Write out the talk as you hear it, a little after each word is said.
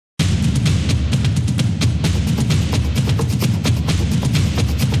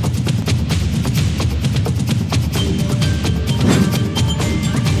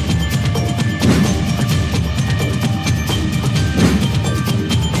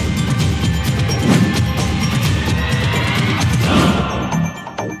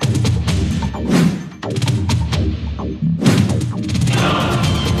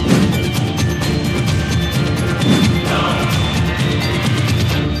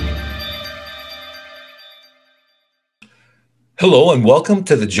Hello and welcome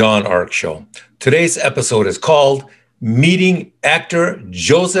to the John Ark Show. Today's episode is called Meeting Actor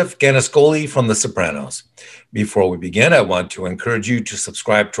Joseph Gannascoli from The Sopranos. Before we begin, I want to encourage you to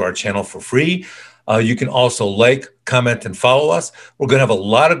subscribe to our channel for free. You can also like, comment, and follow us. We're going to have a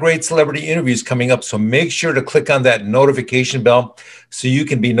lot of great celebrity interviews coming up, so make sure to click on that notification bell so you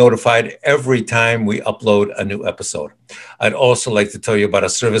can be notified every time we upload a new episode. I'd also like to tell you about a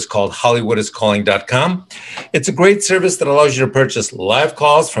service called HollywoodIsCalling.com. It's a great service that allows you to purchase live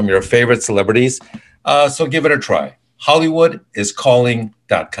calls from your favorite celebrities, so give it a try.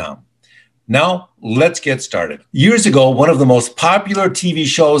 HollywoodIsCalling.com. Now, let's get started. Years ago, one of the most popular TV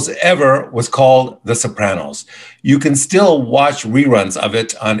shows ever was called The Sopranos. You can still watch reruns of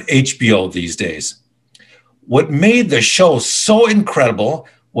it on HBO these days. What made the show so incredible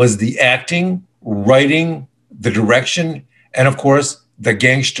was the acting, writing, the direction, and of course, the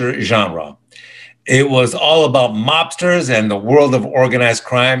gangster genre. It was all about mobsters and the world of organized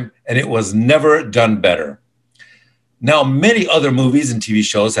crime, and it was never done better. Now, many other movies and TV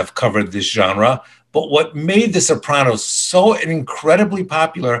shows have covered this genre, but what made The Sopranos so incredibly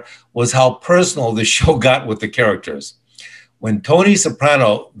popular was how personal the show got with the characters. When Tony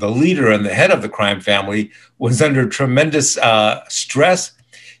Soprano, the leader and the head of the crime family, was under tremendous stress,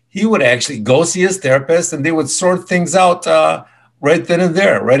 he would actually go see his therapist and they would sort things out right then and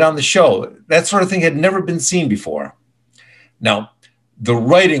there, right on the show. That sort of thing had never been seen before. Now, the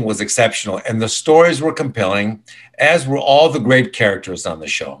writing was exceptional and the stories were compelling, as were all the great characters on the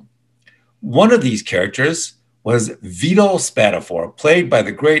show. One of these characters was Vito Spatafore, played by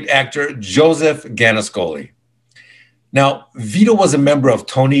the great actor Joseph Gannascoli. Now, Vito was a member of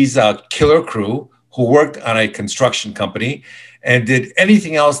Tony's killer crew who worked on a construction company and did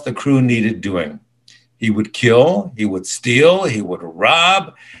anything else the crew needed doing. He would kill, he would steal, he would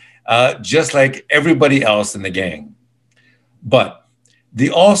rob, just like everybody else in the gang. But they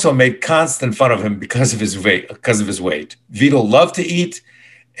also made constant fun of him because of his weight. Vito loved to eat,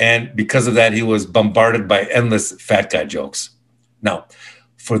 and because of that, he was bombarded by endless fat guy jokes. Now,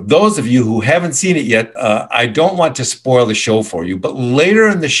 for those of you who haven't seen it yet, I don't want to spoil the show for you, but later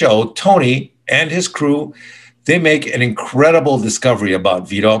in the show, Tony and his crew, they make an incredible discovery about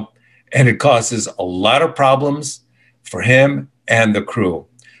Vito, and it causes a lot of problems for him and the crew.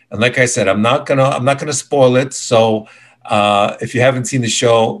 And like I said, I'm not gonna spoil it, so if you haven't seen the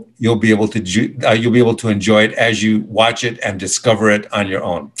show, you'll be able to enjoy it as you watch it and discover it on your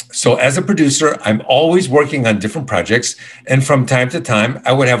own. So as a producer, I'm always working on different projects. And from time to time,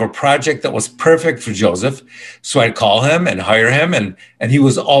 I would have a project that was perfect for Joseph. So I'd call him and hire him. And he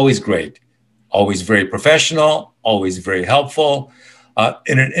was always great, always very professional, always very helpful.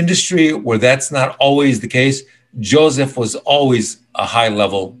 In an industry where that's not always the case, Joseph was always a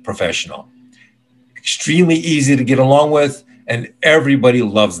high-level professional. Extremely easy to get along with, and everybody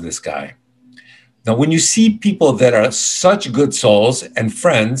loves this guy. Now, when you see people that are such good souls and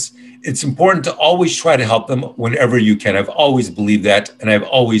friends, it's important to always try to help them whenever you can. I've always believed that, and I've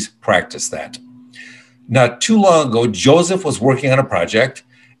always practiced that. Not too long ago, Joseph was working on a project,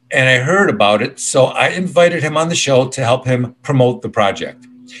 and I heard about it, so I invited him on the show to help him promote the project.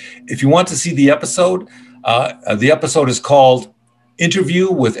 If you want to see the episode is called Interview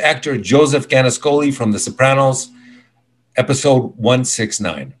with Actor Joseph Gannascoli from The Sopranos, episode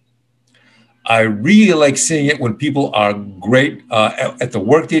 169. I really like seeing it when people are great at the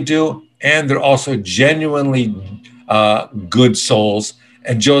work they do, and they're also genuinely good souls,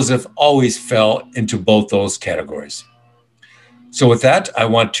 and Joseph always fell into both those categories. So with that, I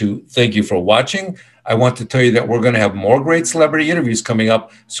want to thank you for watching. I want to tell you that we're going to have more great celebrity interviews coming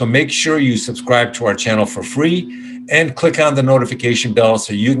up, so make sure you subscribe to our channel for free and click on the notification bell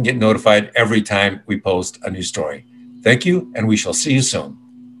so you can get notified every time we post a new story. Thank you, and we shall see you soon.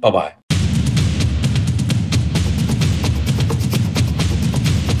 Bye-bye.